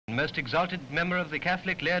most exalted member of the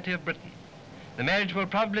Catholic laity of Britain. The marriage will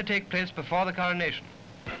probably take place before the coronation.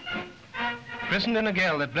 Christened in a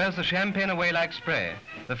gale that blows the champagne away like spray,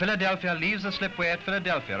 the Philadelphia leaves the slipway at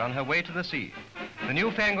Philadelphia on her way to the sea. The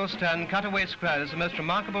newfangled stern cutaway square is the most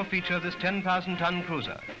remarkable feature of this 10,000-ton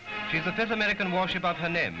cruiser. She's the fifth American warship of her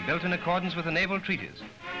name, built in accordance with the naval treaties.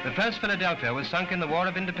 The first Philadelphia was sunk in the War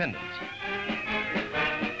of Independence.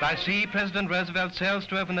 By sea, President Roosevelt sails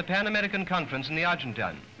to open the Pan American Conference in the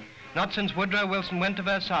Argentine. Not since Woodrow Wilson went to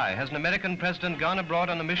Versailles has an American president gone abroad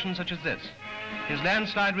on a mission such as this. His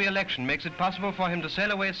landslide re-election makes it possible for him to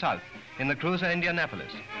sail away south in the cruiser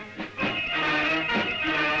Indianapolis.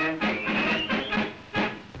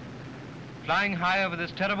 Flying high over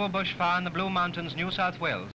this terrible bushfire in the Blue Mountains, New South Wales,